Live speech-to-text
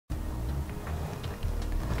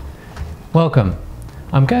Welcome.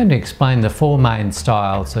 I'm going to explain the four main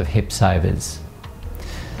styles of hip savers.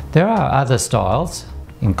 There are other styles,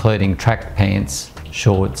 including track pants,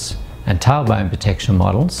 shorts and tailbone protection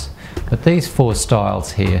models, but these four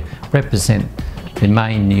styles here represent the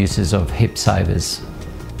main uses of hip savers.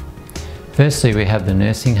 Firstly, we have the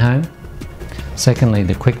nursing home. Secondly,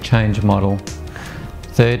 the quick change model.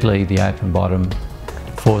 Thirdly, the open bottom.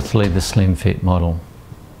 Fourthly, the slim fit model.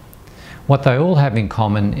 What they all have in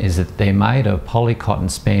common is that they're made of polycotton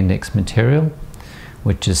spandex material,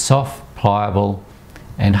 which is soft, pliable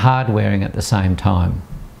and hard wearing at the same time.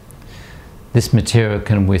 This material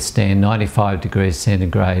can withstand 95 degrees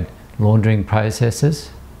centigrade laundering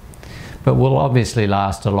processes, but will obviously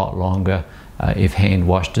last a lot longer if hand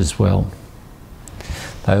washed as well.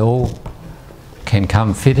 They all can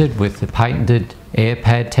come fitted with the patented air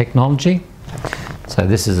pad technology. So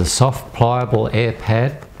this is a soft, pliable air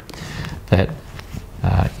pad that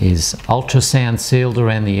is ultrasound sealed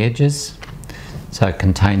around the edges. So it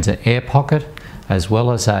contains an air pocket as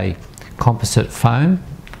well as a composite foam.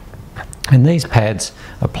 And these pads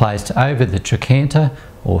are placed over the trochanter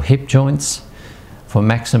or hip joints for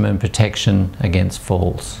maximum protection against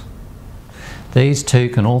falls. These too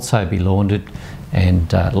can also be laundered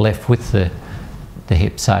and left with the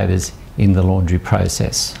hip savers in the laundry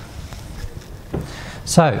process.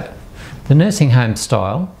 So the nursing home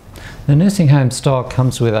style. The nursing home style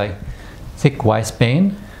comes with a thick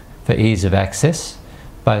waistband for ease of access,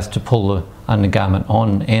 both to pull the undergarment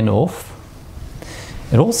on and off.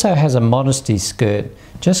 It also has a modesty skirt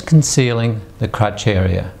just concealing the crotch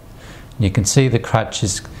area. You can see the crotch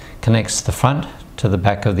connects the front to the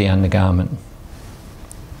back of the undergarment.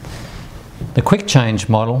 The quick change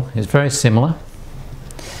model is very similar,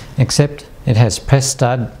 except it has press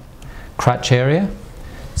stud crotch area,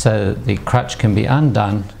 so that the crotch can be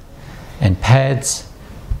undone and pads,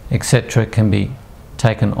 etc. can be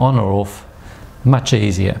taken on or off much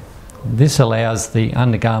easier. This allows the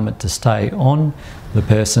undergarment to stay on the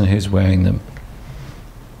person who's wearing them.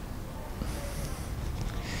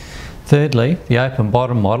 Thirdly, the open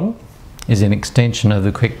bottom model is an extension of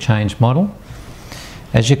the quick change model.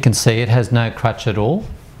 As you can see, it has no crotch at all,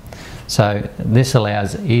 so this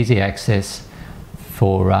allows easy access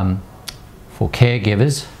for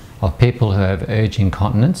caregivers of people who have urge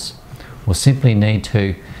incontinence, will simply need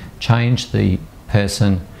to change the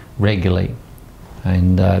person regularly,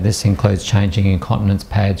 and this includes changing incontinence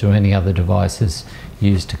pads or any other devices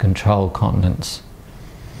used to control continence.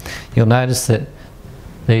 You'll notice that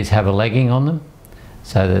these have a legging on them,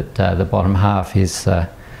 so that the bottom half is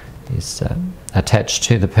attached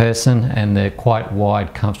to the person, and they're quite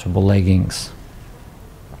wide, comfortable leggings.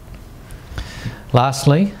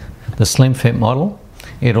 Lastly, the slim fit model.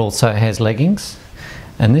 It also has leggings,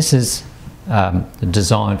 and this is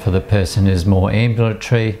designed for the person who's more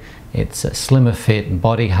ambulatory. It's a slimmer fit and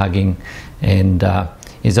body hugging, and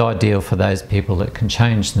is ideal for those people that can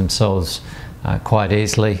change themselves quite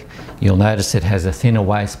easily. You'll notice it has a thinner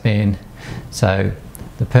waistband, so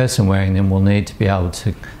the person wearing them will need to be able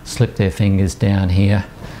to slip their fingers down here,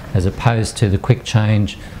 as opposed to the quick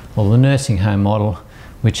change or the nursing home model,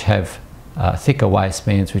 which have thicker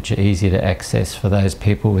waistbands which are easier to access for those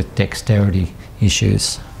people with dexterity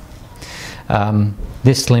issues.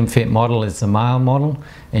 This slim fit model is the male model,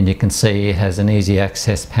 and you can see it has an easy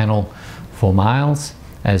access panel for males,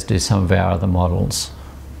 as do some of our other models.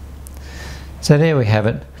 So there we have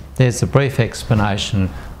it. There's a brief explanation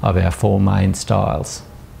of our four main styles.